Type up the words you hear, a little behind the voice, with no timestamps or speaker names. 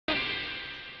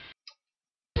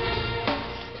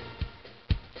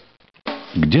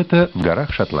Где-то в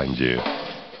горах Шотландии.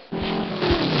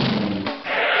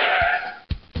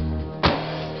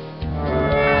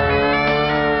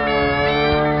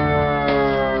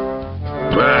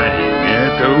 Парень,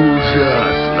 это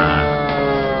ужасно.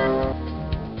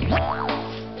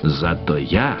 Зато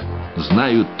я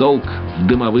знаю толк в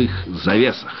дымовых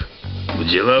завесах. В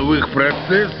деловых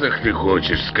процессах, ты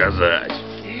хочешь сказать?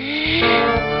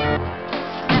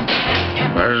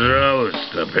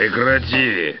 Пожалуйста,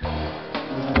 прекрати.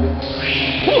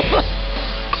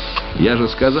 Я же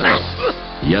сказал,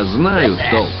 я знаю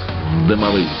толк в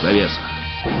дымовых завесах.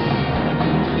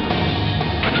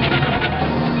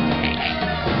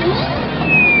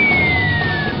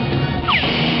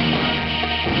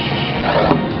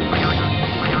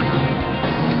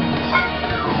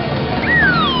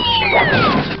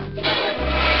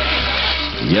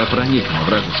 Я проник в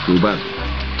вражескую базу.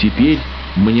 Теперь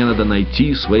мне надо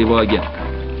найти своего агента.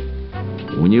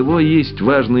 У него есть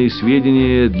важные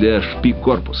сведения для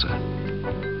шпик-корпуса.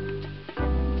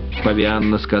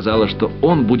 Павианна сказала, что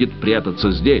он будет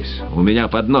прятаться здесь, у меня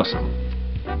под носом.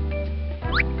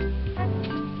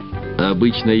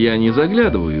 Обычно я не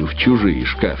заглядываю в чужие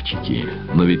шкафчики,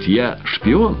 но ведь я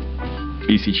шпион,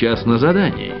 и сейчас на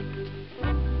задании.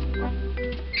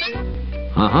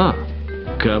 Ага,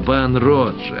 кабан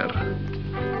Роджер.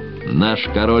 Наш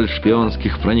король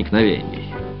шпионских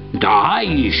проникновений. Да,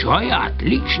 и еще я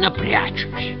отлично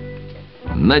прячусь.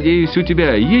 Надеюсь, у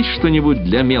тебя есть что-нибудь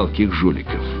для мелких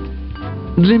жуликов?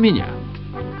 Для меня.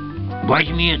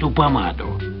 Возьми эту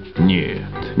помаду. Нет,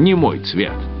 не мой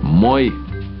цвет. Мой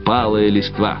палая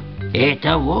листва.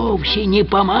 Это вовсе не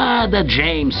помада,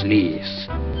 Джеймс Лис.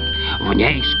 В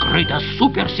ней скрыто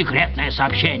суперсекретное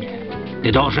сообщение.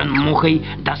 Ты должен мухой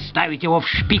доставить его в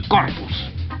шпик-корпус.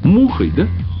 Мухой, да?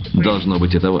 Должно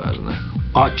быть, это важно.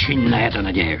 Очень на это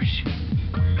надеюсь.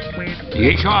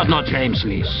 Еще одно, Джеймс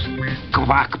Лис.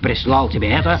 Квак прислал тебе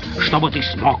это, чтобы ты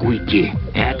смог уйти.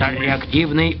 Это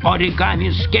реактивный оригами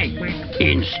скейт.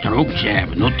 Инструкция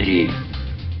внутри.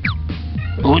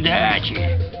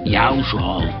 Удачи! Я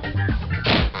ушел.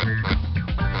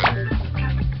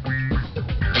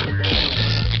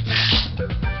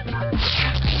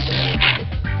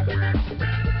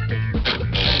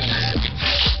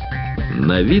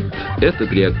 На вид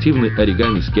этот реактивный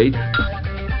оригами скейт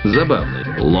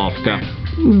забавный, ловко,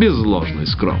 без ложной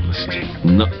скромности.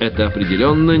 Но это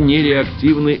определенно не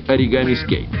реактивный оригами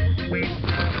скейт.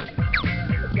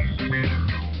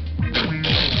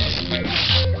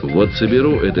 Вот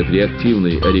соберу этот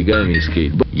реактивный оригами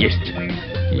скейт. Есть.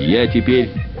 Я теперь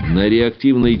на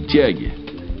реактивной тяге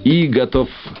и готов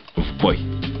в бой.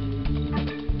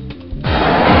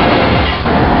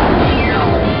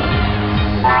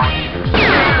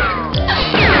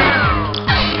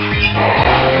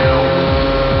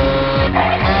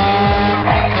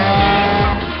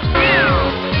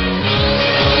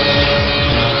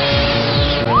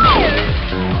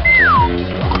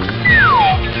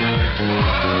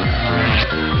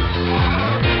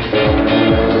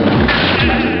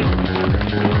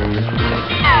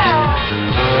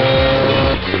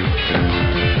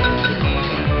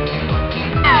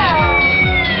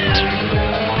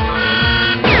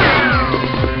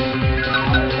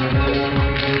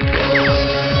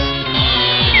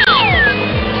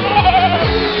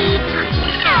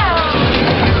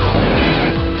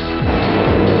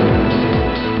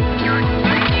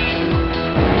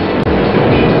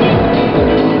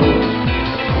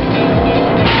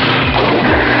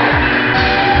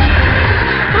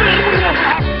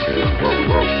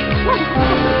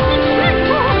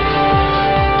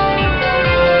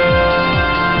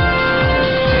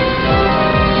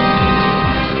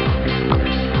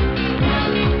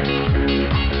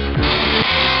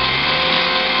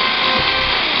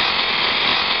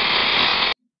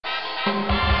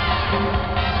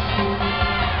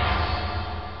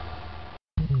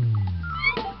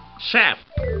 Шеф,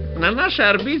 на нашей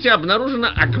орбите обнаружена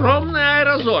огромная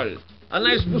аэрозоль.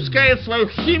 Она испускает свою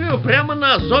химию прямо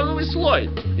на озоновый слой.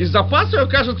 И запас ее,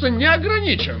 кажется, не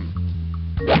ограничен.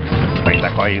 При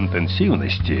такой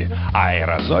интенсивности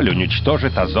аэрозоль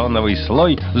уничтожит озоновый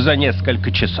слой за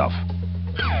несколько часов.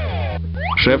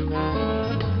 Шеф,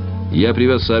 я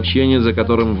привез сообщение, за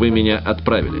которым вы меня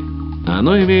отправили.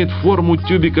 Оно имеет форму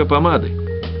тюбика помады.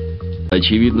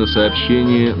 Очевидно,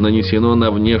 сообщение нанесено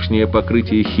на внешнее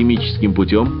покрытие химическим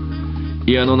путем,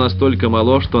 и оно настолько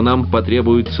мало, что нам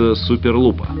потребуется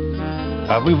суперлупа.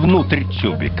 А вы внутрь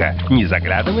тюбика не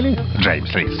заглядывали,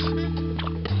 Джеймс Лис?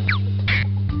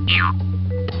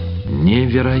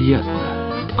 Невероятно.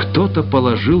 Кто-то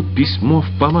положил письмо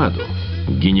в помаду.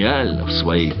 Гениально в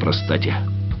своей простоте.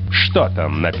 Что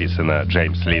там написано,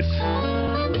 Джеймс Лис?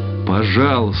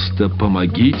 Пожалуйста,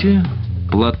 помогите,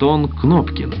 Платон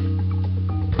Кнопкин.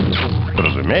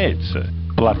 Разумеется,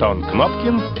 Платон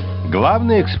Кнопкин –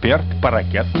 главный эксперт по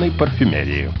ракетной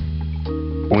парфюмерии.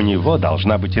 У него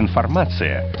должна быть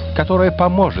информация, которая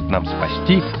поможет нам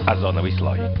спасти озоновый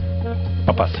слой.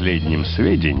 По последним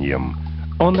сведениям,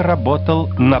 он работал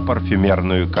на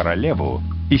парфюмерную королеву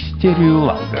Истерию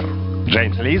Лаудер.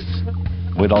 Джеймс Лис,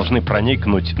 вы должны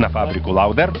проникнуть на фабрику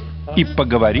Лаудер и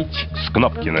поговорить с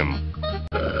Кнопкиным.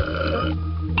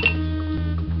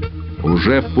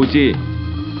 Уже в пути.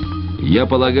 Я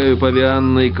полагаю,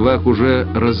 Павианна и Квак уже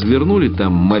развернули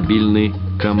там мобильный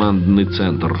командный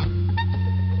центр.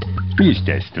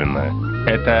 Естественно.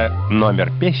 Это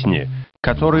номер песни,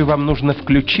 который вам нужно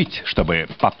включить, чтобы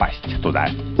попасть туда.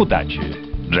 Удачи,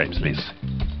 Джеймс Лис.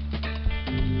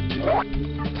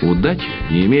 Удача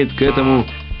не имеет к этому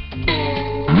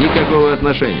никакого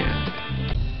отношения.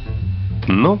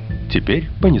 Ну, теперь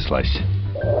понеслась.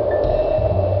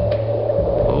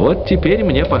 Вот теперь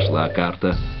мне пошла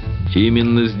карта.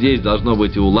 Именно здесь должно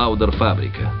быть у Лаудер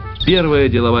фабрика. Первая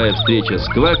деловая встреча с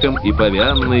Кваком и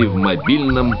Павианной в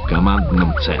мобильном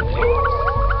командном центре.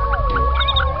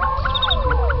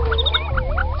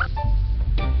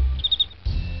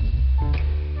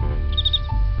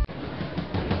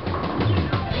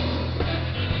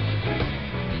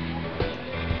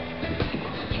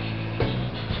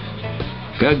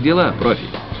 Как дела, профи?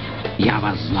 Я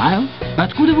вас знаю?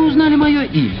 Откуда вы узнали мое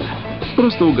имя?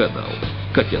 Просто угадал,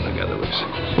 как я догадываюсь.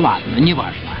 Ладно,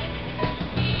 неважно.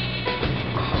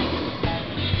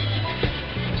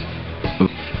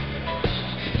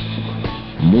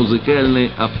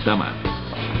 Музыкальный автомат.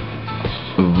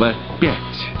 В5.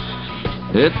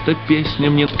 Эта песня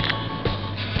мне...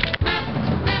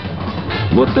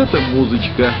 Вот эта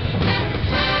музычка.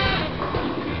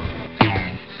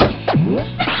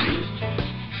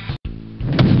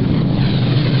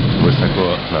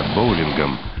 Высоко над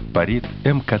боулингом парит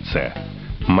МКЦ.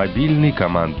 Мобильный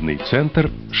командный центр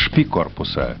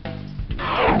шпикорпуса.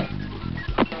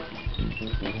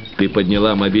 Ты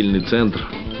подняла мобильный центр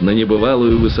на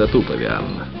небывалую высоту,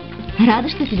 Павианна. Рада,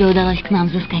 что тебе удалось к нам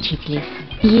заскочить, Лис.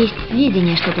 Есть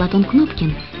сведения, что Платон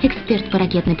Кнопкин, эксперт по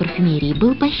ракетной парфюмерии,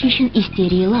 был похищен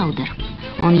Истерией Лаудер.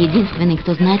 Он единственный,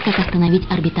 кто знает, как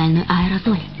остановить орбитальную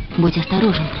аэрозоль. Будь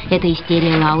осторожен, эта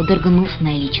Истерия Лаудер —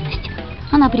 гнусная личность.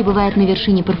 Она пребывает на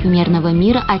вершине парфюмерного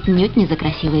мира отнюдь не за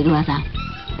красивые глаза.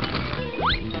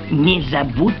 Не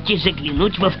забудьте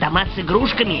заглянуть в автомат с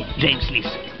игрушками, Джеймс Лис.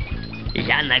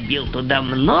 Я набил туда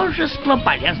множество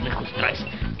полезных устройств.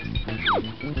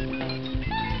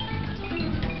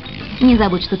 Не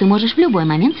забудь, что ты можешь в любой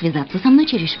момент связаться со мной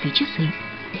через шпи-часы.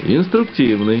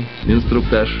 Инструктивный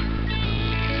инструктаж.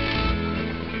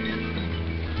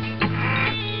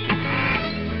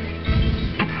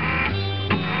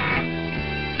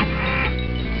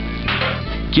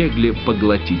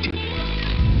 Кегли-поглотитель.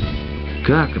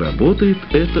 Как работает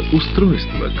это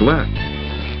устройство, Квак?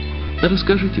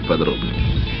 Расскажите подробнее.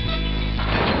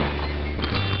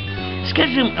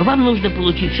 Скажем, вам нужно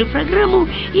получить шифрограмму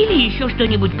или еще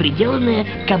что-нибудь приделанное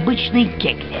к обычной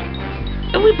кегле.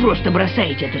 Вы просто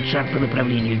бросаете этот шар по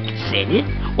направлению к цели,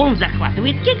 он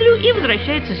захватывает кеглю и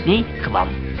возвращается с ней к вам.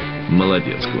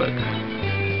 Молодец, Квак.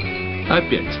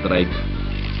 Опять страйк.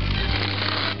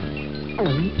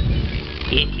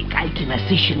 Эти кальки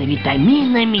насыщены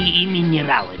витаминами и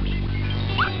минералами.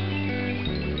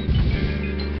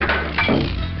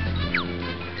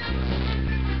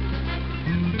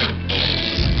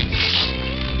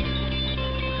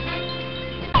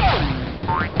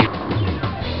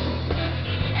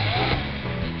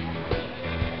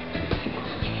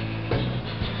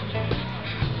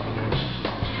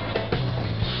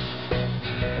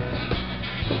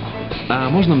 А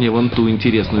можно мне вон ту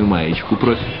интересную маечку,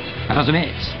 профи?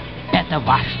 Разумеется, это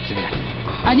ваш цвет.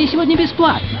 Они сегодня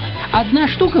бесплатно. Одна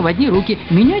штука в одни руки.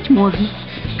 Менять можно.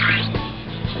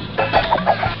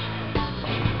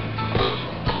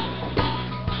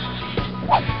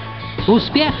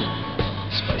 Успех!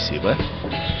 Спасибо.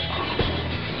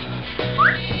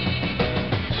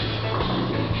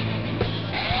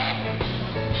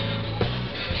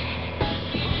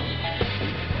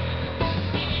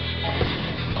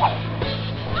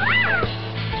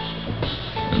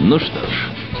 Ну что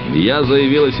ж, я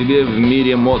заявил о себе в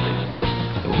мире моды.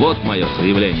 Вот мое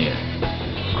заявление.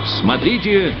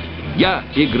 Смотрите, я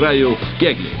играю в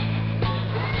кегли.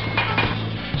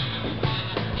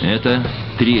 Это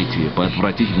третья по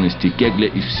отвратительности кегля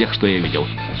из всех, что я видел.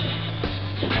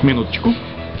 Минуточку.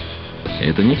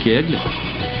 Это не кегля.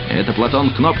 Это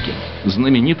Платон Кнопкин,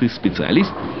 знаменитый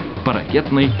специалист по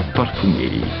ракетной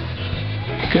парфюмерии.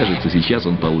 Кажется, сейчас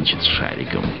он получит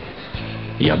шариком.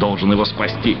 Я должен его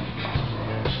спасти.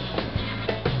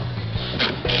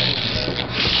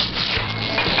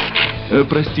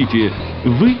 Простите,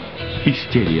 вы из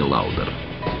серии Лаудер?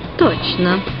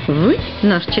 Точно. Вы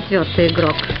наш 4-й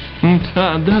игрок.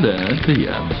 Да, это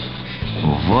я.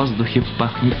 В воздухе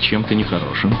пахнет чем-то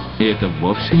нехорошим, и это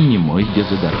вовсе не мой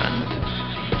дезодорант.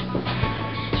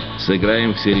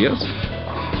 Сыграем всерьез?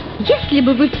 Если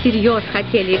бы вы всерьез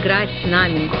хотели играть с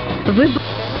нами, вы бы...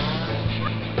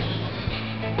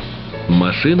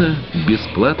 Машина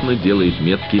бесплатно делает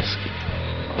метки с...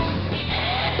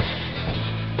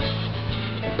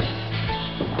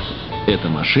 Эта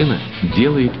машина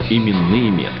делает именные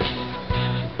метки.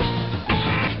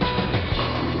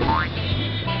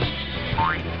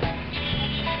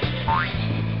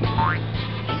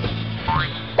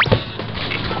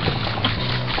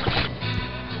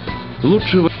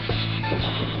 Лучшего...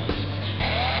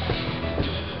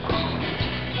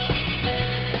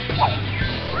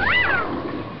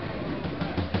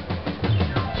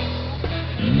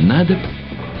 Надо...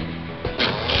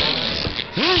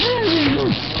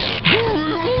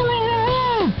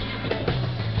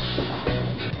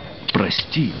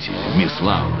 Простите, мисс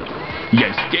Лаудер, я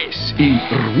здесь и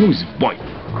рвусь в бой.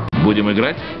 Будем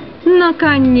играть?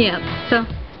 Наконец-то!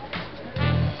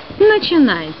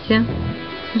 Начинайте.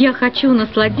 Я хочу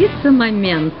насладиться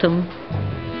моментом.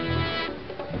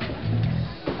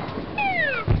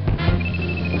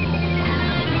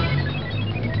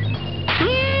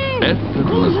 Это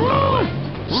было здорово.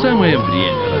 Самое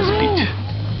время разбить.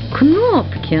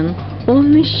 Кнопкин,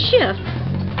 он исчез.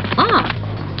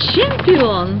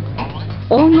 Чемпион!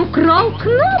 Он украл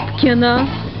Кнопкина!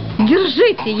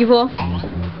 Держите его!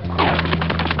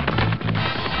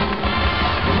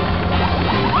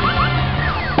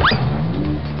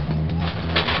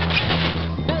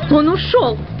 Он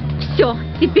ушел! Все,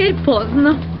 теперь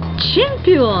поздно.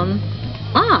 Чемпион!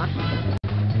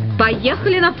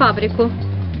 Поехали на фабрику.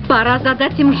 Пора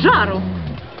задать им жару.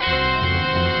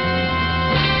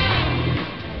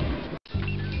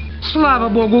 Слава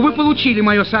богу, вы получили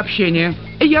мое сообщение.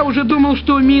 Я уже думал,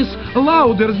 что мисс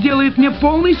Лаудер сделает мне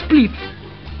полный сплит.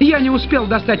 Я не успел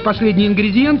достать последние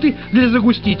ингредиенты для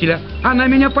загустителя. Она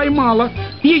меня поймала.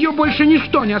 Ее больше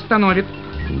ничто не остановит.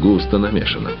 Густо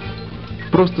намешано.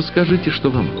 Просто скажите, что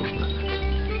вам нужно.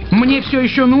 Мне все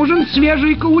еще нужен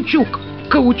свежий каучук.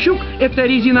 Каучук – это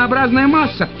резинообразная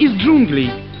масса из джунглей.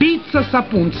 Пицца с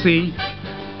опунцией.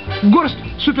 Горсть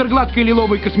супергладкой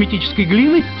лиловой косметической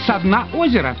глины со дна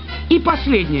озера. И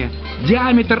последнее.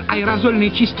 Диаметр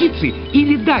аэрозольной частицы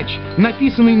или дач,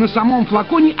 написанный на самом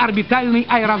флаконе орбитальной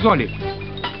аэрозоли.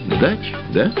 Дач,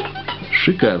 да?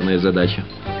 Шикарная задача.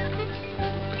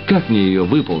 Как мне ее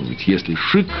выполнить, если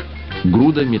шик –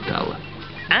 груда металла?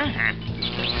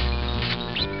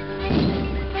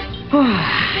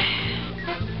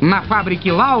 На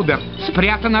фабрике Лаудер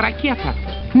спрятана ракета.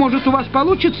 Может, у вас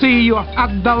получится ее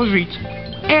одолжить?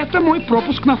 Это мой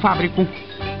пропуск на фабрику.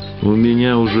 У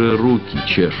меня уже руки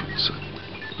чешутся.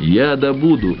 Я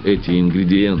добуду эти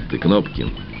ингредиенты,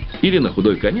 Кнопкин. Или на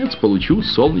худой конец получу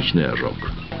солнечный ожог.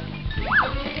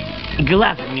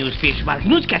 Глазом не успеешь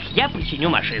моргнуть, как я починю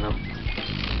машину.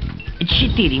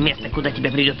 4 места, куда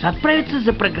тебе придется отправиться,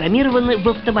 запрограммированы в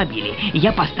автомобиле.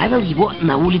 Я поставил его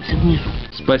на улице внизу.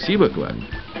 Спасибо, Квак.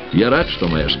 Я рад, что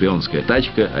моя шпионская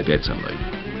тачка опять со мной.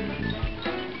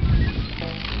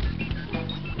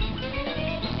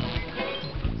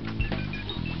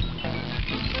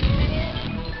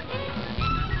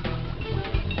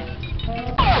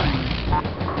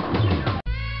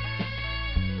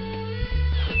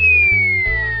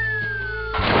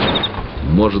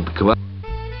 Может, Квак...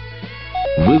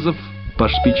 Вызов по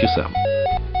шпи-часам.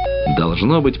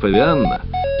 Должно быть, Павианна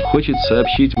хочет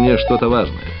сообщить мне что-то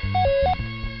важное.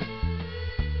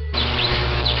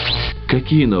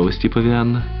 Какие новости,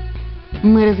 Павианна?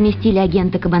 Мы разместили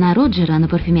агента Кабана Роджера на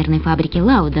парфюмерной фабрике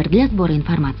Лаудер для сбора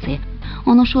информации.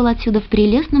 Он ушел отсюда в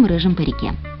прелестном рыжем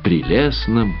парике.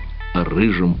 Прелестном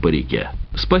рыжем парике.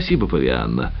 Спасибо,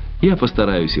 Павианна. Я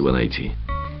постараюсь его найти.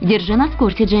 Держи нас в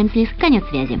курсе, Джеймс Лис. Конец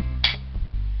связи.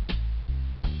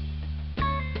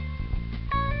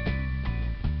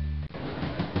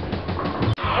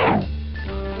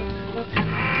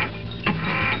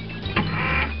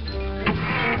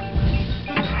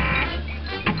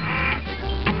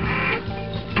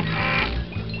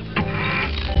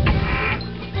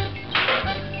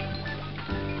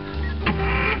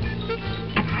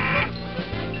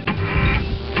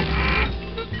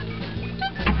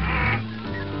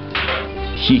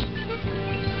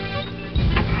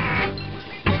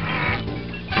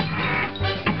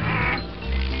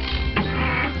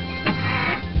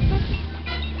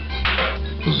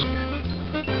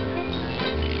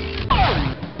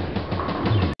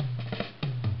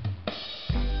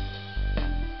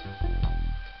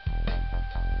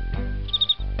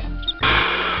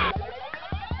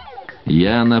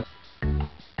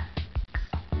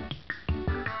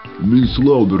 Мисс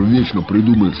Лаудер вечно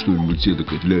придумает что-нибудь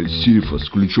эдакое для сейфа с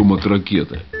ключом от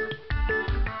ракеты.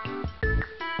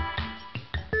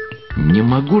 Не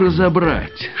могу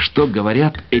разобрать, что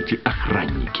говорят эти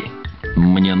охранники.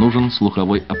 Мне нужен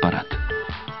слуховой аппарат.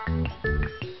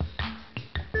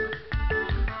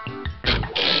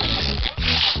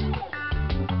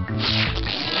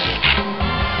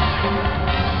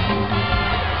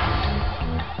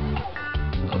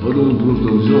 А потом он просто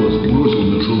взял и сбросил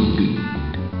на шум дым.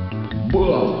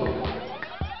 Бам!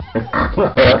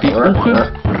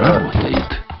 Ухо работает.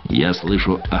 Я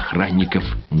слышу охранников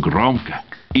громко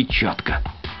и четко.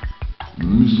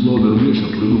 Мисс Лаудер вечно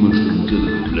придумает что-нибудь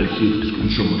эдакое для сейфа с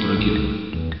ключом от ракеты.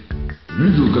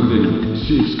 Видел когда-нибудь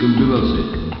сейф с комбинацией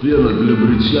пена для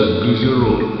бритья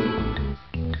газировок?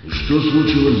 И что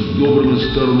случилось с добрыми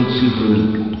старыми цифрами?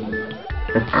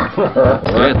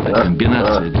 Это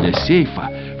комбинация для сейфа,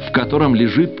 в котором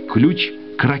лежит ключ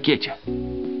к ракете.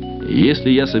 Если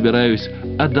я собираюсь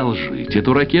одолжить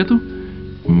эту ракету,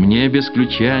 мне без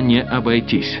ключа не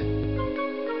обойтись.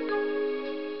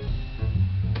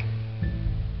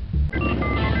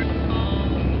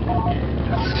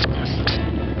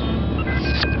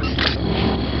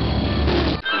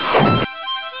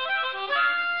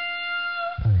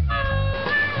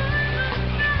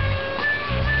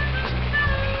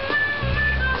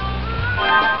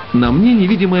 На мне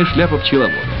невидимая шляпа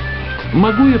пчеловода.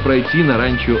 Могу я пройти на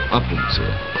ранчо Опунция?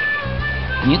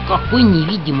 Никакой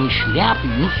невидимой шляпы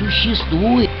не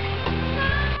существует.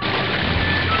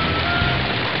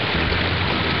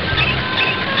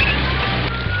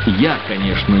 Я,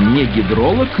 конечно, не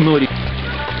гидролог, но...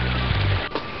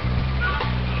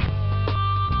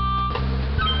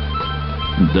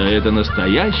 Да это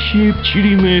настоящая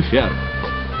пчелиная ферма.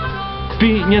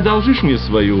 Ты не одолжишь мне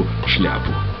свою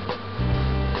шляпу?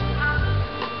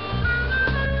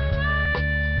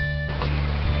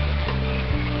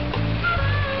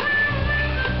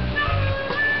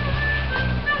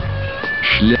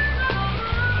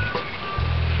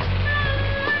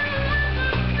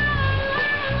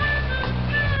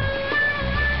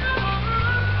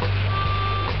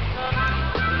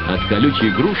 От колючей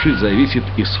груши зависит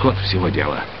исход всего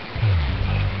дела.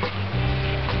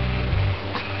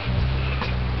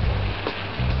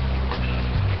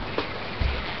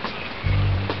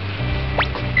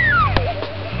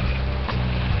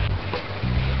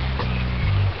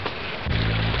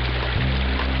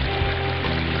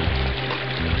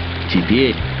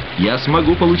 Теперь я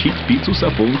смогу получить пиццу с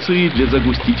опунцией для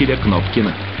загустителя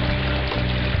Кнопкина.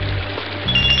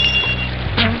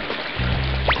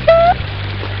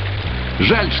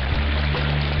 Жаль, что...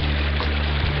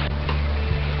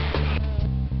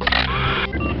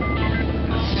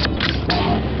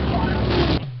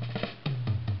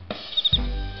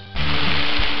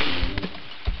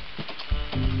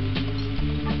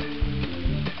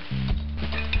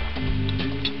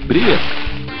 Привет.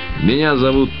 Меня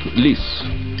зовут Лис.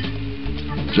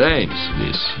 Джеймс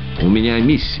Лис. У меня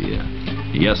миссия.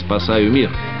 Я спасаю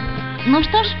мир. Ну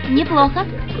что ж, неплохо.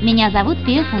 Меня зовут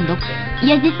Фея Фундук.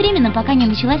 Я здесь временно, пока не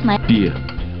началась моя... Фея,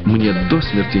 мне до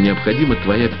смерти необходима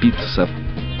твоя пицца.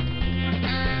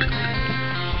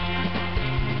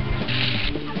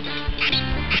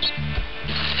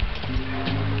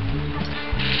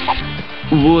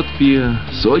 Вот, Фея,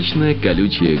 сочная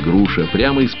колючая груша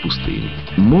прямо из пустыни.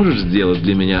 Можешь сделать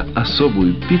для меня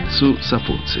особую пиццу с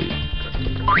опунцией?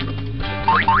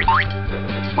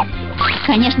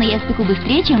 Конечно, я испеку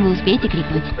быстрее, чем вы успеете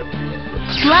крикнуть.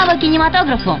 Слава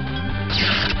кинематографу!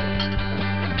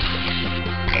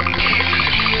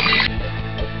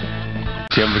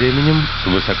 Тем временем,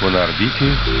 высоко на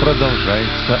орбите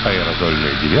продолжается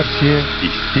аэрозольная диверсия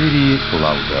из серии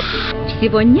 «Лаудер».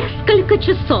 Всего несколько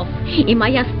часов, и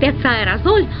моя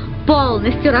спецаэрозоль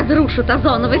полностью разрушит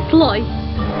озоновый слой.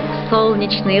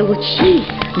 Солнечные лучи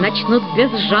начнут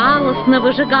безжалостно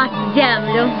выжигать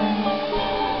землю.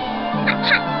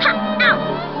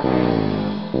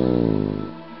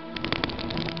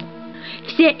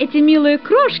 Все эти милые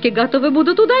крошки готовы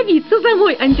будут удавиться за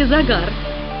мой антизагар.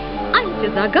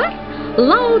 Антизагар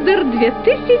Лаудер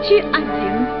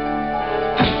 2001.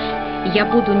 Я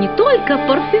буду не только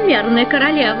парфюмерной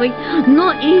королевой,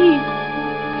 но и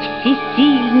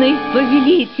всесильной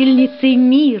повелительницей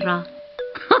мира.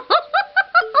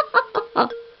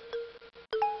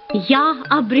 Я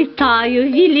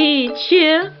обретаю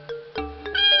величие.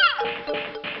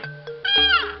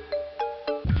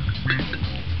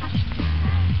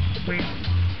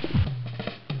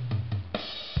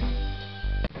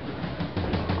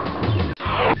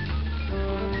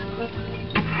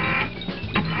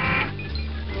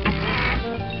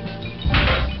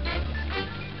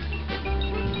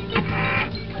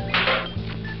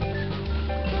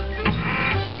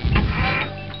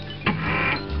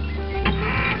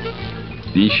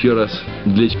 Еще раз.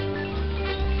 Для...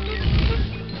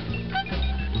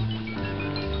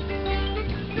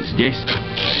 Здесь.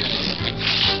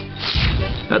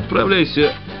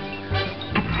 Отправляйся.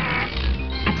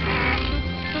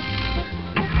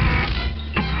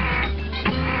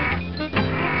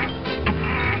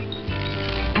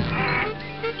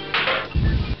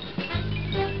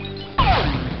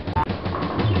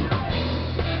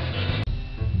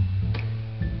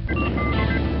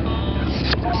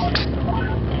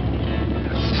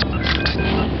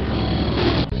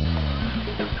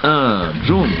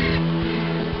 Джунгли.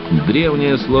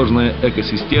 Древняя сложная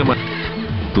экосистема.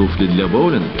 Туфли для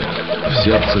боулинга. В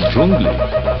сердце джунглей.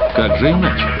 Как же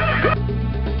иначе?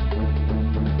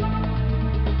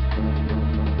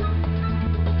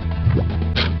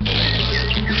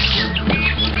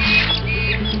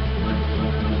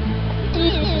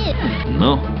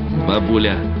 Ну,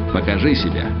 бабуля, покажи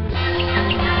себя.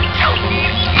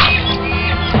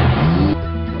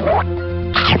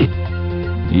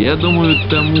 Я думаю,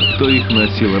 тому, кто их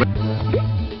носил...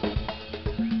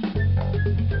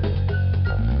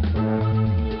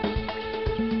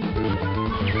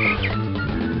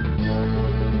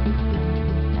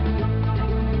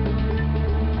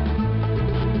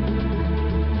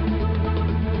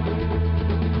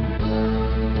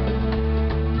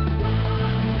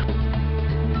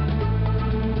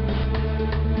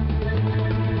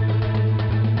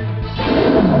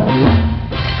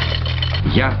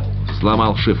 Я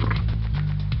сломал шифр.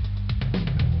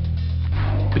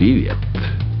 Привет.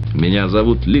 Меня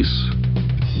зовут Лис.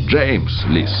 Джеймс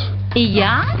Лис.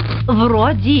 Я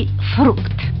вроде фрукт.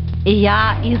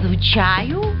 Я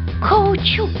изучаю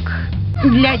каучук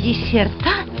для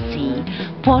диссертации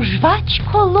по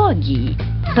жвачкологии.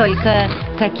 Только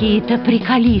какие-то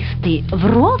приколисты в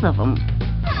розовом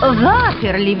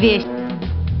заперли весь...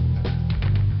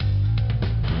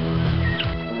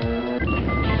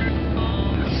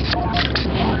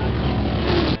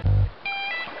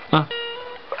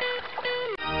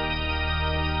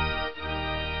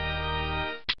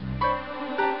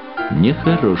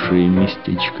 Нехорошее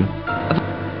местечко.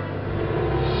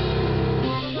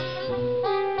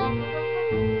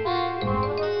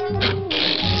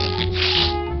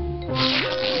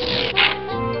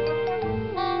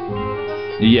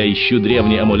 Я ищу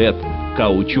древний амулет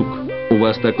каучук. У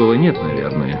вас такого нет,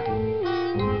 наверное?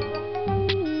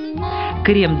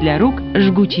 Крем для рук,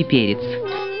 жгучий перец.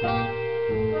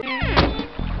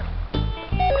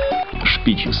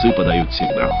 Шпи-часы подают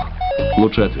сигнал.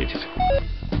 Лучше ответить.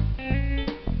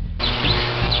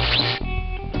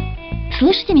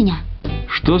 Слышите меня?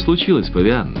 Что случилось,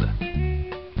 Павианна?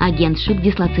 Агент Шип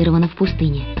дислоцирована в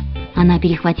пустыне. Она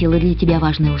перехватила для тебя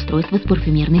важное устройство с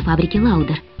парфюмерной фабрики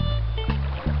Лаудер.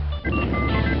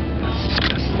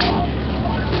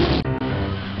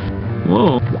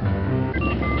 О.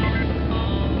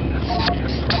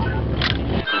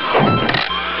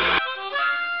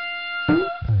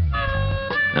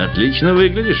 Отлично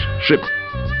выглядишь, Шип.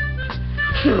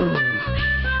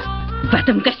 В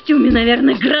этом костюме,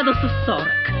 наверное, градусов 40.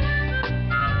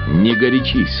 Не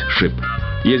горячись, Шип.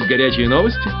 Есть горячие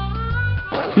новости?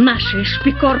 Наши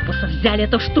шпикорпусы взяли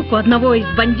эту штуку одного из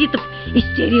бандитов из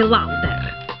серии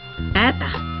Лаудер. Это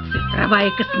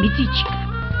цифровая косметичка.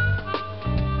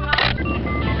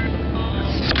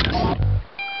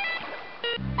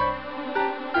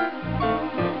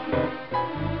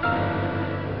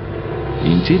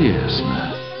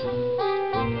 Интересно.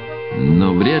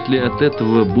 Но вряд ли от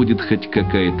этого будет хоть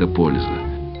какая-то польза.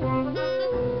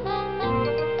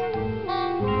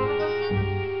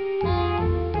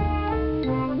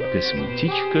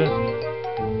 Косметичка,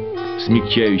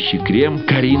 смягчающий крем,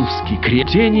 коринфский крем,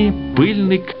 тени,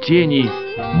 пыльный тени,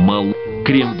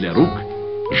 крем для рук,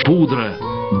 пудра,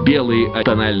 белый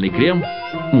тональный крем,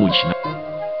 мучно.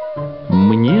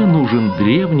 Мне нужен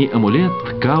древний амулет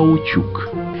каучук.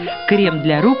 Крем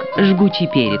для рук, жгучий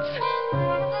перец.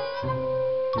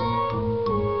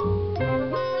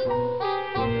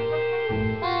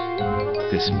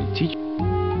 Косметичка,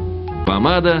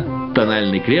 помада,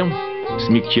 тональный крем,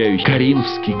 смягчающий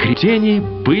коринфский крем,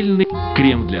 тени, пыльный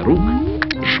крем для рук,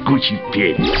 жгучий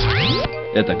перец.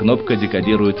 Эта кнопка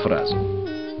декодирует фразу.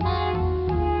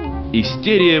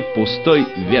 Истерия пустой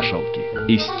вешалки.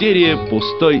 Истерия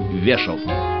пустой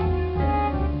вешалки.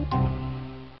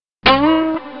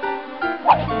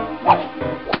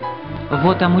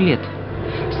 Вот амулет.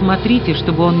 Смотрите,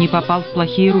 чтобы он не попал в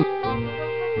плохие руки.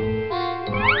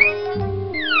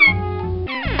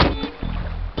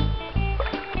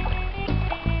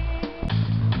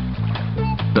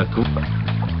 Так,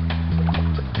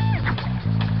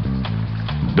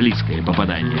 близкое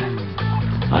попадание.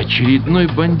 Очередной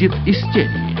бандит из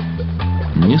тени.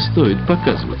 Не стоит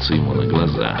показываться ему на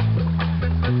глаза.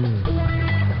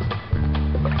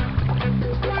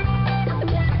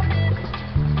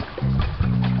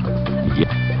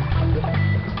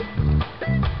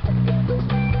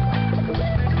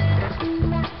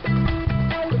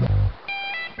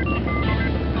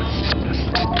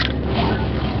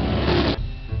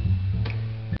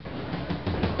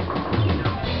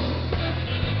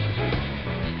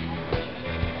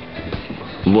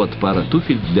 Вот пара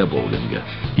туфель для боулинга.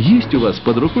 Есть у вас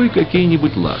под рукой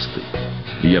какие-нибудь ласты?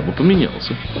 Я бы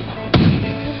поменялся.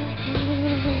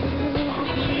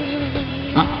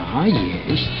 Ага,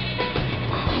 есть.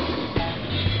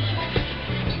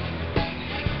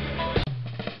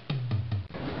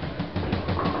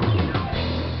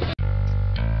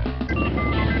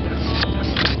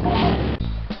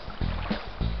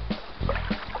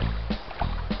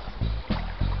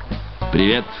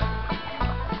 Привет.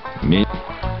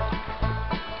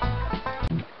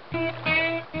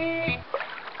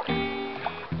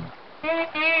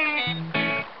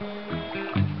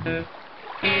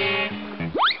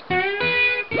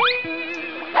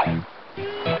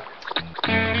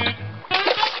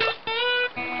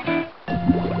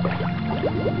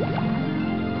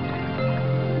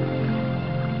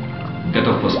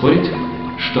 Готов поспорить,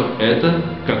 что это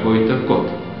какой-то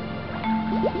кот.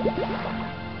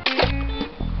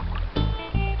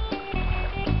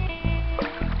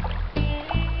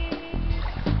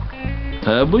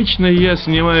 Обычно я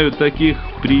снимаю таких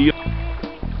приемов.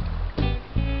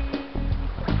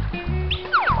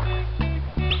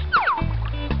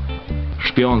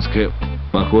 Шпионская,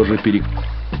 похоже,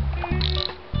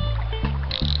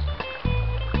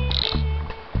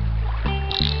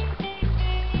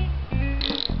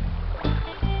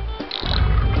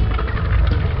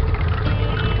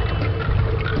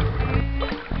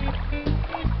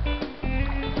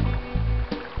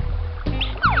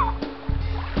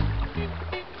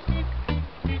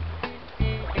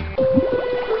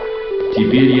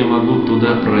 Теперь я могу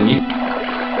туда проникнуть.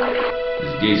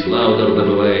 Здесь Лаудер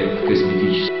добывает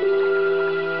косметические.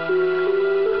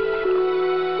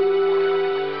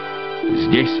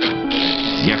 Здесь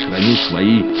я храню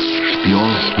свои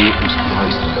шпионские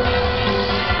устройства.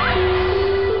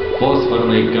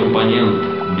 Фосфорный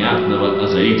компонент мятного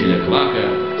озарителя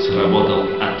Квака сработал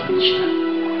отлично.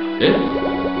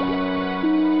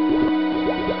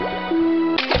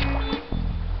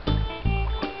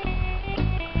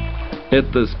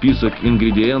 Это список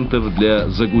ингредиентов для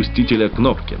загустителя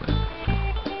Кнопкина.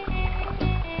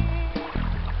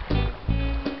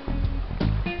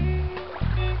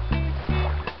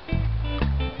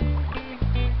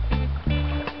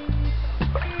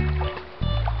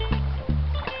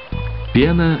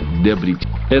 Пена для бритья.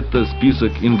 Это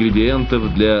список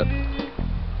ингредиентов для...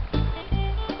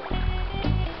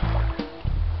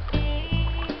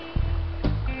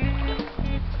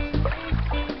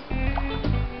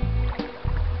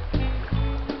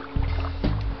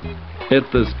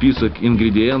 Это список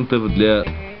ингредиентов для...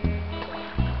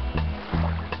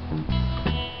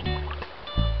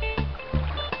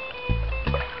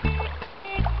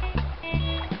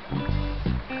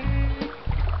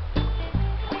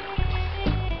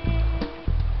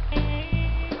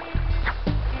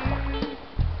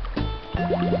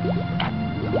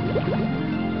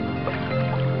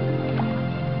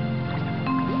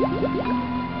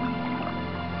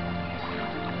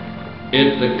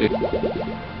 Это как...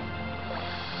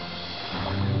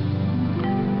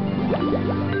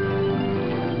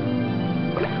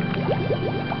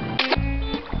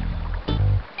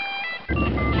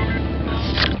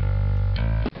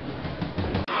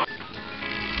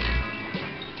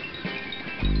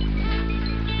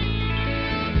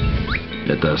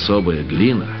 Это особая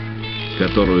глина,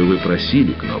 которую вы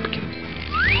просили, Кнопкин.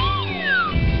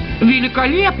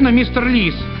 Великолепно, мистер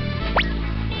Лис!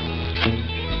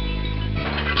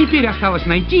 Теперь осталось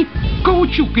найти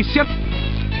каучук из сердца.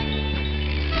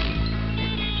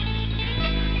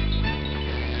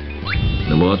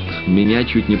 Вот, меня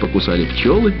чуть не покусали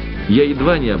пчелы, я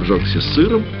едва не обжегся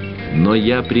сыром, но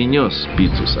я принес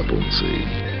пиццу с опунцией.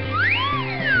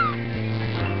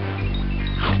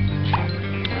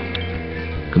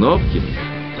 Кнопкин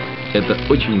 – это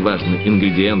очень важный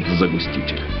ингредиент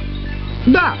загустителя.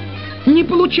 Да, не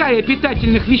получая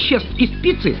питательных веществ из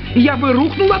пиццы, я бы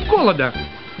рухнул от голода.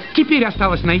 Теперь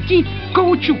осталось найти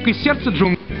каучук из сердца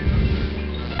джунглей.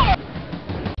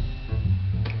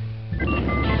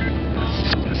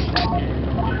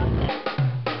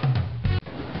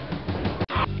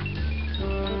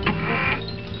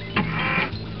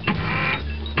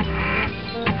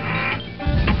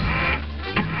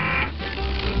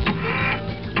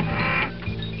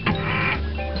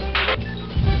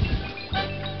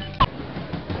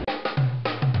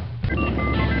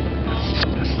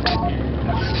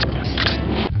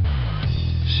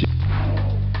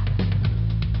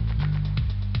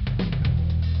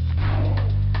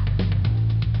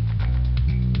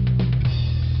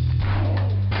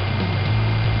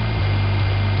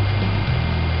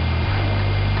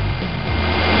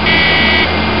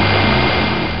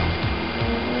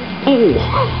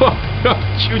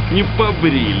 Чуть не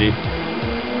побрили.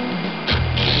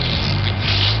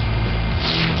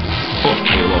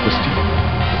 Общие лопасти.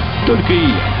 Только и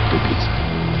я тупица.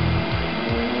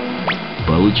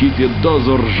 Получите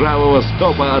дозу ржавого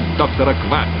стопа от доктора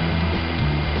Квака.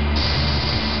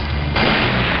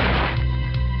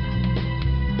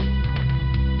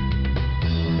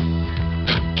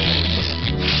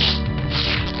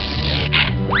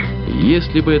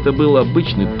 Если бы это был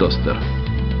обычный тостер,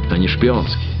 а не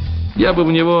шпионский, я бы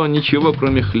в него ничего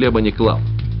кроме хлеба не клал.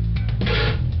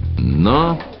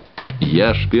 Но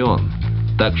я шпион,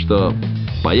 так что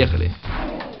поехали.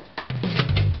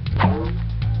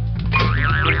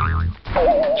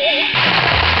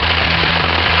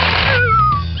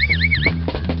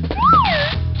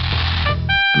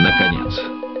 Наконец,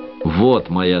 вот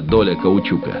моя доля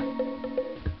каучука.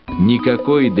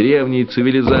 Никакой древней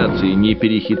цивилизации не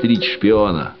перехитрить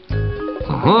шпиона.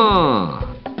 Ага!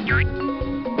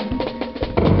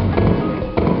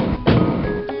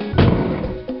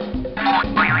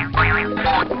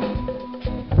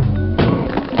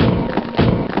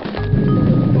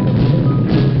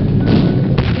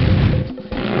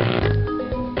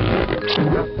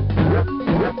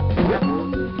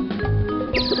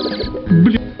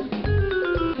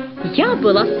 Я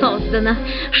была создана,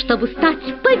 чтобы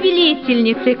стать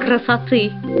повелительницей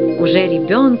красоты. Уже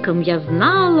ребенком я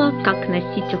знала, как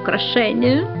носить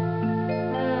украшения.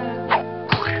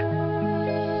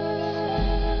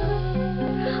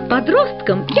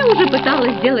 Подростком я уже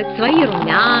пыталась сделать свои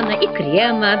румяна и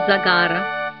кремы от загара.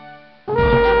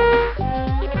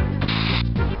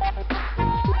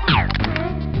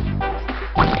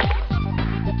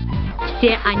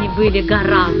 Все они были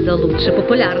гораздо лучше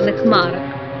популярных марок.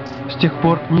 С тех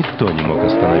пор никто не мог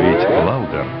остановить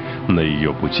Лаудер на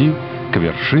ее пути к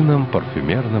вершинам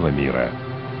парфюмерного мира.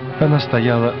 Она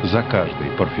стояла за каждой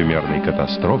парфюмерной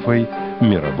катастрофой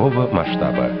мирового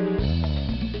масштаба.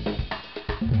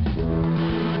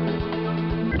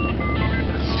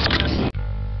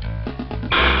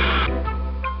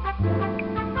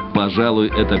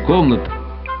 Пожалуй, эта комната...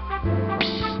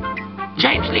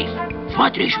 Джеймс Лис,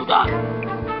 смотри сюда.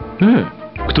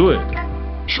 Кто это?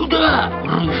 Сюда,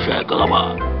 рыжая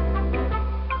голова.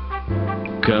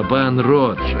 Кабан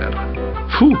Роджер.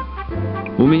 Фу,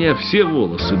 у меня все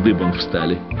волосы дыбом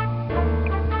встали.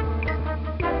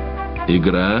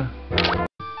 Игра.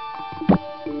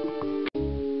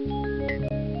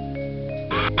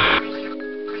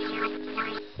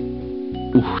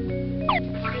 Ух.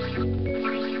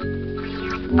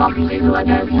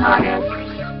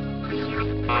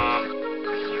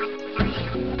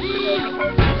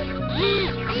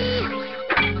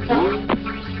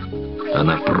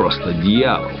 Она просто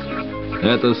дьявол.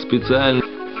 Это специально.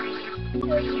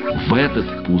 В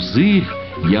этот пузырь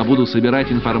я буду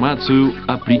собирать информацию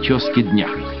о прическе дня.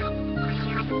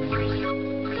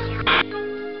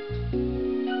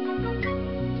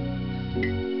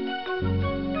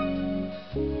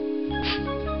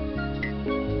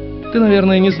 Ты,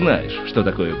 наверное, не знаешь, что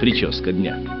такое прическа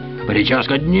дня.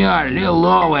 Прическа дня —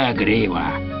 лиловая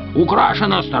грива,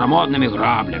 украшена старомодными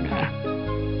граблями.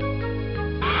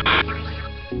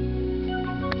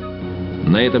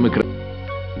 На этом экране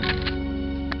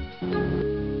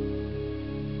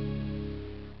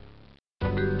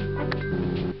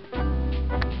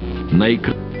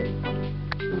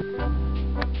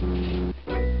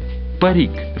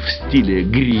парик в стиле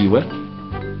грива.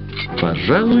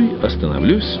 Пожалуй,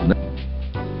 остановлюсь на...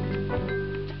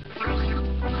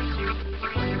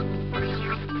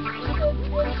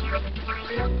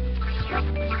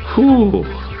 Фух,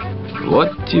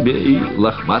 вот тебе и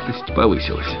лохматость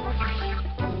повысилась.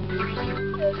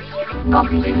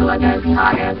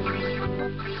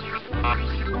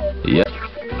 Я...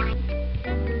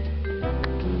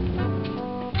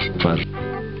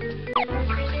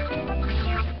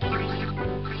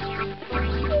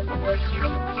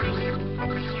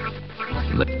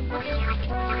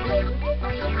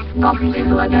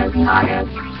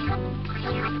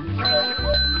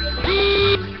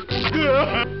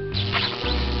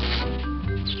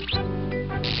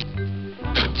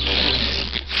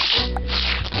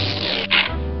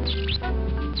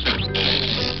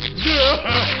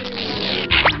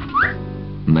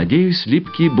 Надеюсь,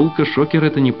 липкий булка-шокер —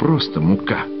 это не просто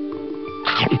мука.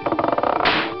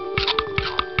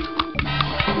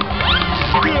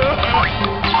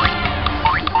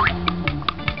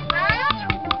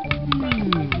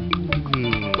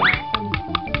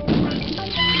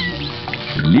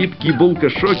 Липкий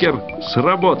булка-шокер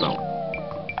сработал.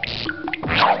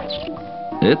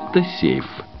 Это сейф.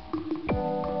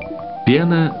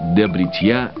 Пена для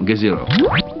бритья газировки.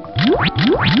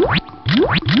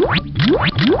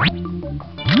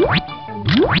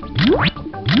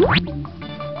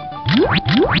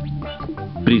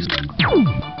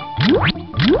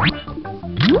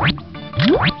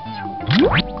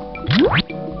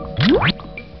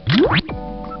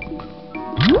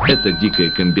 Эта дикая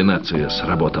комбинация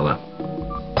сработала.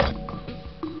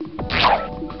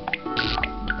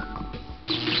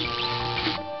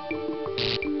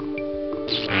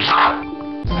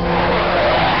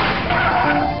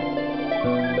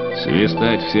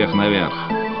 Свистать всех наверх.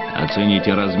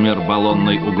 Оцените размер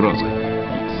баллонной угрозы.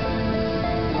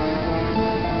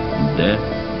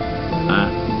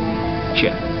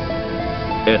 Ч.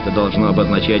 Это должно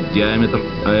обозначать диаметр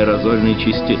аэрозольной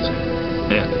частицы.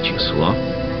 Это число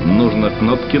нужно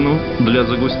Кнопкину для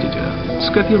загустителя.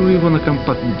 Скопирую его на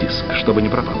компакт-диск, чтобы не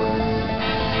пропало.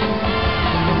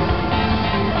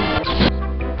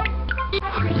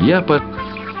 Я под...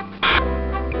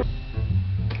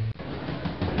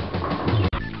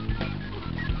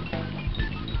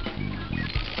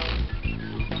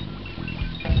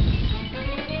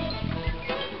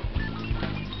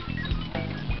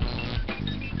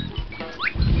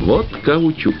 Вот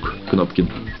каучук, Кнопкин.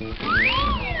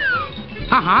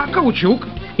 Ага, каучук.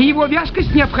 И его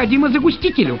вязкость необходима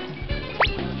загустителю.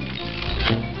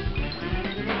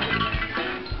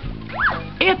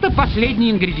 Это последний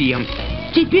ингредиент.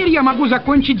 Теперь я могу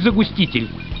закончить загуститель.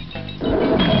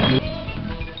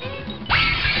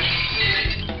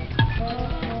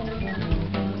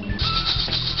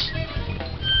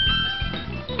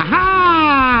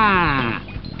 Ага!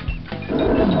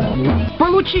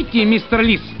 Получите, мистер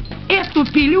Лис. Эту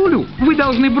пилюлю вы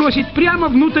должны бросить прямо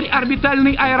внутрь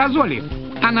орбитальной аэрозоли.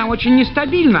 Она очень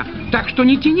нестабильна, так что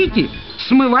не тяните.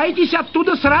 Смывайтесь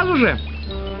оттуда сразу же.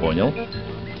 Понял.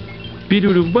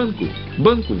 Пилюлю в банку,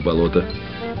 банку в болото.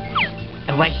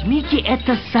 Возьмите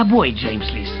это с собой,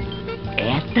 Джеймс Лис.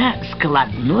 Это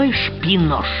складной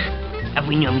шпинож.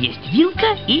 В нем есть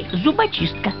вилка и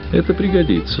зубочистка. Это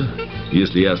пригодится,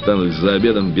 если я останусь за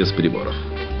обедом без приборов.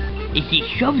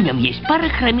 Еще в нем есть пара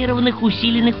хромированных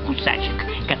усиленных кусачек,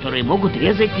 которые могут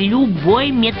резать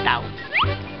любой металл.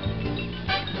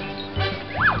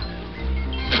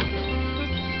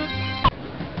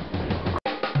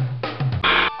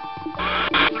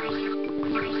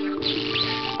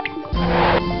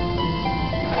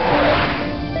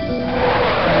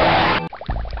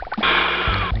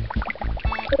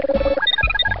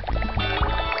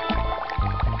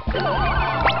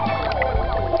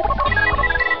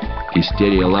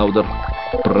 Серия Лаудер,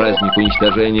 праздник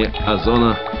уничтожения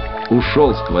озона,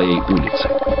 ушел с твоей улицы.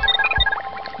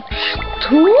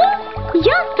 Что?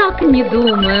 Я так не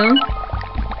думаю.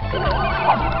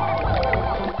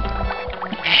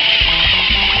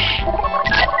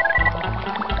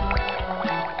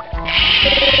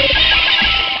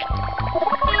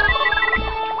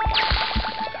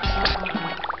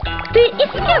 Ты и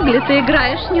с кегли-то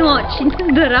играешь не очень,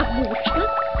 дорогуша.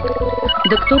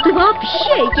 Да кто ты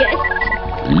вообще есть?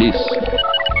 Лис.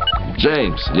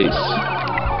 Джеймс Лис.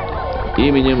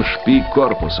 Именем шпи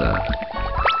корпуса.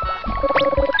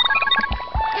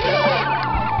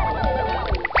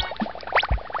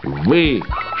 Вы,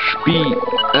 шпи,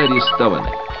 арестованы.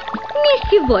 Не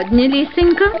сегодня,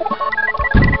 Лисенька.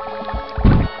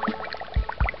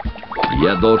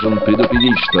 Я должен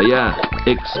предупредить, что я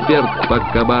эксперт по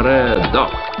кабаре-до.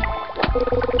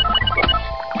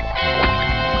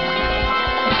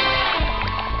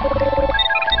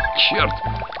 Черт!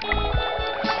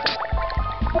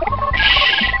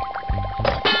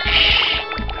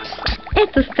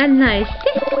 Эта стальная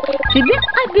сеть тебя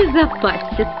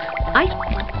обезопасит. Ай!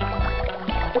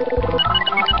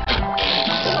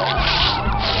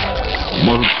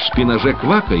 Может, в шпинаже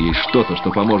Квака есть что-то,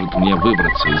 что поможет мне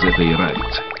выбраться из этой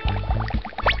рабицы?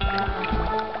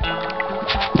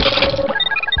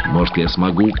 Может, я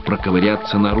смогу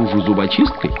проковыряться наружу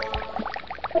зубочисткой?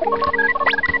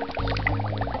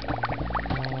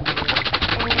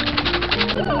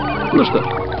 Ну что,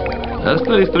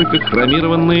 остались только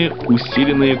хромированные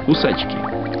усиленные кусачки,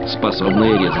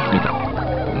 способные резать металл.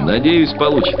 Надеюсь,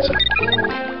 получится.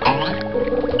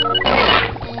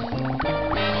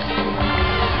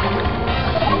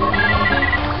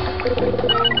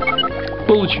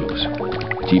 Получилось.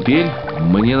 Теперь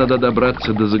мне надо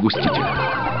добраться до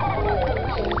загустителя.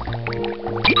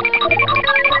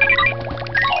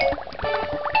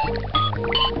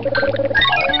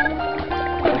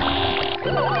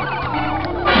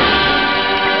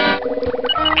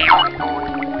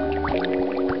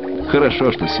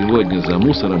 Хорошо, что сегодня за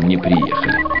мусором не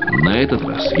приехали. На этот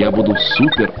раз я буду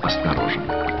супер осторожен.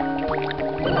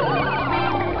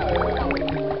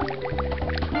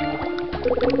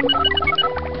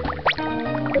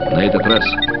 На этот раз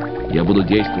я буду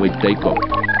действовать тайком.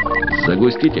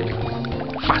 Загуститель.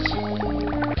 Фас.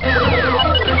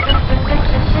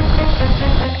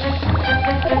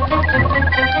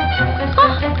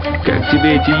 Как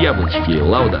тебе эти яблочки,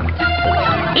 Лаудер?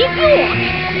 Идиот!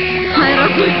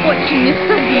 Аэрозоль очень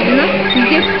нестабильно.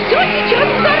 Здесь все сейчас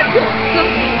взорвется.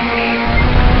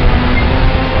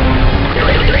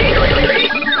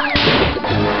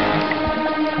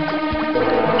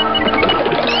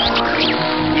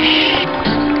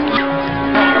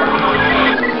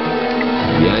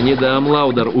 Я не дам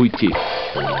Лаудер уйти.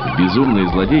 Безумные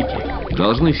злодейки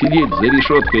должны сидеть за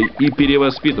решеткой и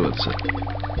перевоспитываться.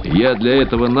 Я для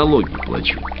этого налоги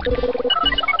плачу.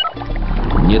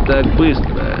 Не так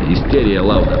быстро, истерия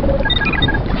Лаудер.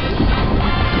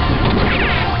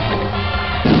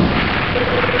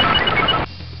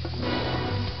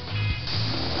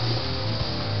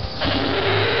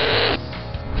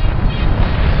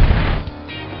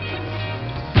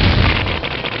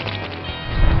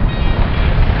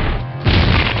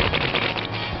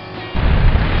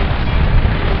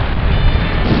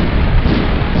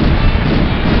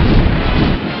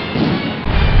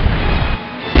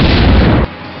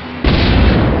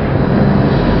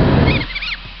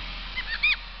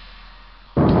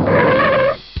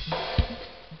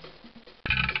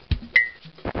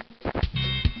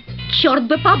 Черт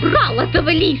бы побрал этого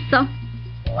лиса!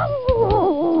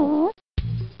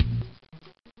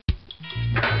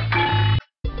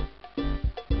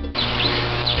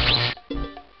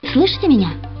 Слышите меня?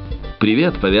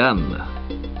 Привет, Павианна.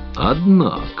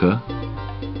 Однако,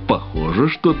 похоже,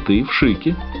 что ты в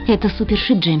шике. Это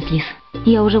супершик, Джеймс Лис.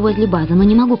 Я уже возле базы, но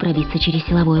не могу пробиться через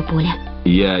силовое поле.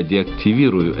 Я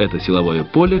деактивирую это силовое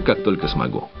поле, как только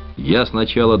смогу. Я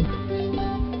сначала...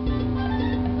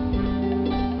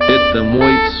 Это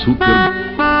мой супер...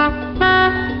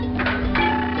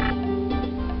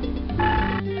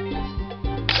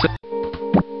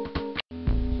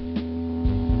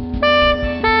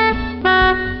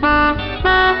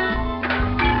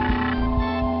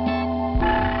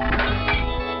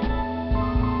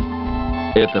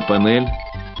 Эта панель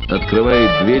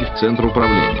открывает дверь в центр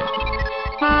управления.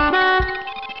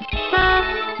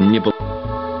 Не по...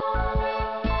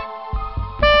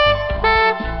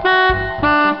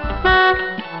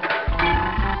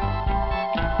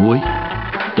 Ой,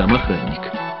 там охранник.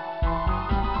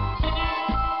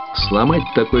 Сломать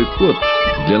такой код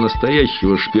для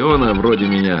настоящего шпиона вроде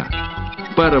меня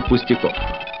 — пара пустяков.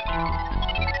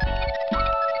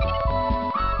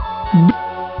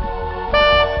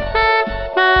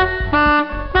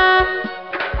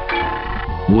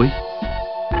 Ой.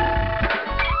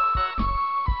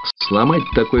 Сломать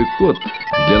такой код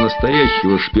для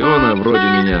настоящего шпиона вроде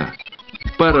меня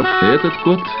 — пара... Этот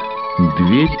код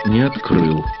дверь не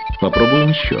открыл. Попробуем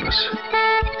еще раз.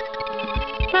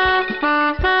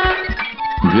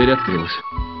 Дверь открылась.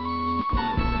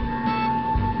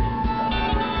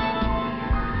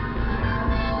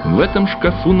 В этом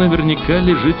шкафу наверняка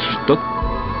лежит что-то.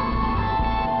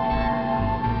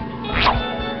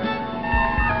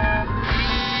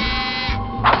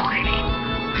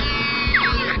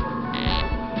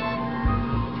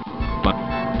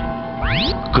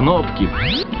 Кнопки.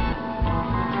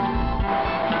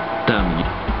 Там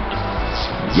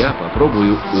я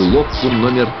попробую уловку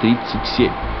номер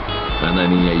 37. Она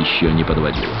меня еще не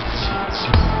подводила.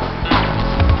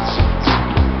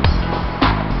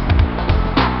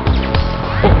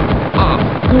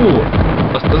 О!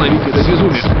 Остановите это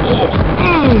безумие!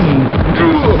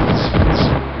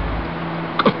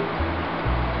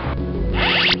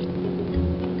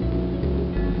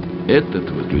 Этот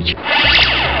выключен.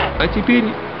 А теперь...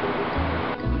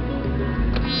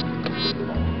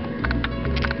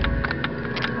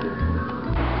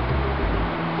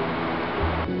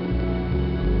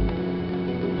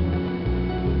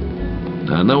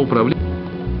 Она управляет...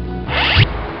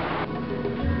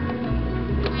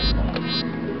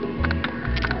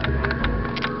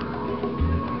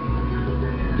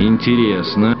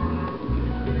 Интересно.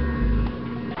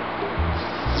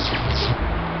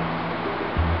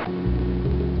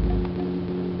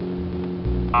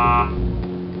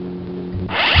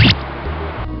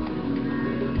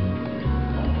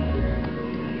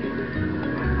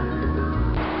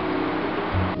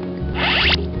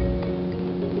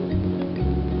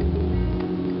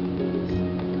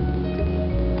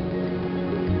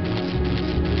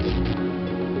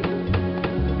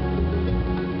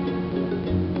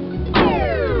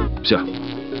 Все,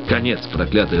 конец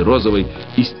проклятой розовой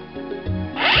и...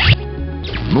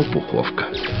 Ну, пуховка,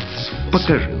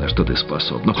 покажи, на что ты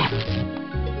способна.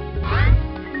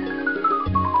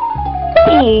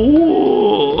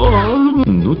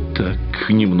 Ну, Ну так,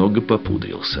 немного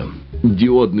попудрился.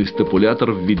 Диодный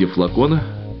стапулятор в виде флакона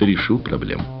решил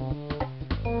проблему.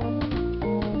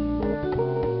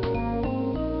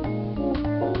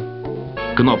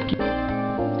 Кнопки.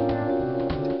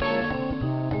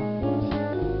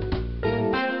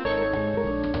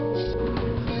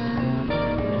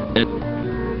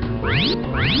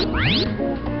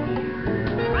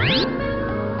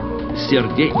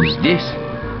 Сердечко здесь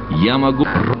я могу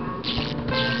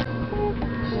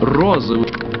розовый.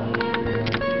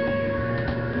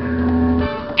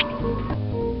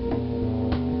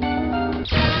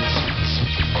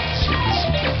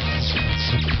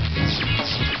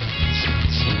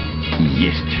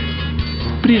 Есть.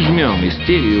 Прижмем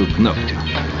истерию к ногтю.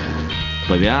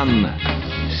 Павианна.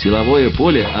 Силовое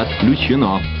поле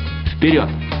отключено. Вперед.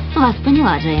 Вас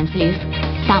поняла, Джеймс Лис.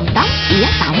 Там, и я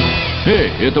там.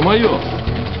 Эй, это мое.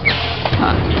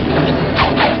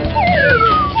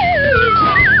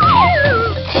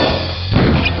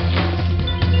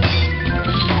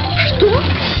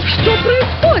 Что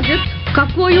происходит?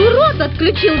 Какой урод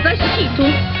отключил защиту?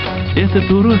 Этот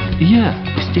урод я,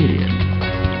 истерия.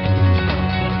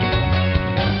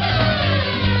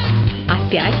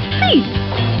 Опять ты?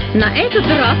 На этот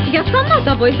раз я сама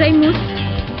тобой займусь.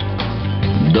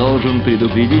 Должен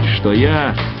предупредить, что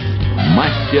я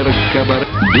мастер кабаре.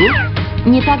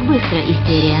 Не так быстро,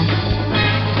 истерия.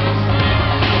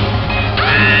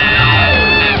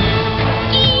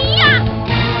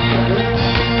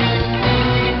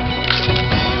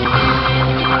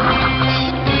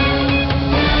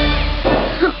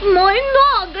 Мой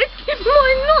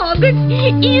ноготь!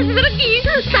 Изверги,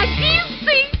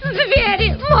 садисты,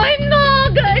 звери! Мой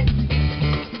ноготь!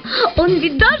 Он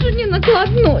ведь даже не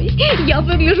накладной. Я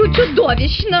выгляжу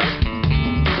чудовищно.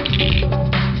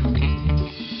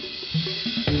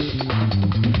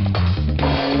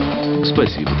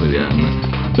 Спасибо, Павианна.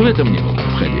 В этом не было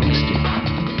необходимости.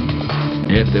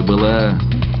 Это была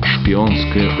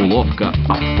шпионская уловка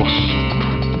Апос.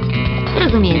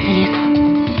 Разумеется, Лис.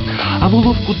 А в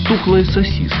уловку тухлая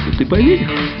сосиска ты поверишь?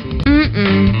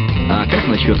 А как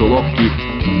насчет уловки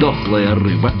дохлая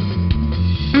рыба?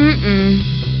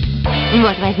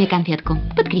 Вот, возьми конфетку.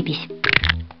 Подкрепись.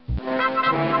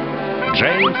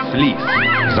 Джеймс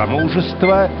Лис.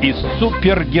 Замужество и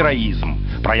супергероизм,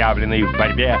 проявленный в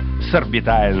борьбе с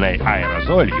орбитальной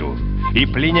аэрозолью и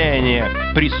пленение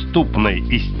преступной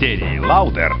истерии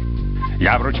Лаудер,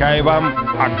 я вручаю вам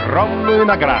огромную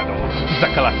награду за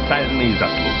колоссальные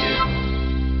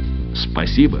заслуги.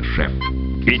 Спасибо, шеф.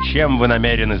 И чем вы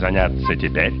намерены заняться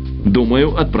теперь?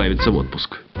 Думаю, отправиться в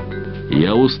отпуск.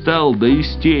 Я устал до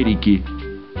истерики.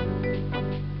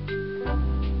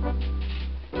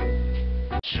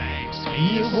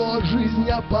 Его жизнь,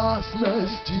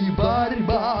 опасность и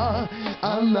борьба,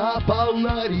 она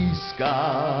полна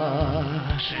риска.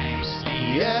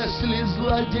 Если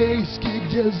злодейский,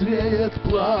 где зреет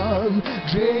план,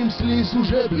 Джеймс Лис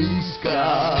уже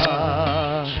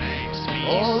близко.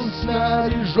 Он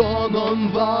снаряжен, он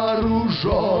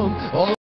вооружен, он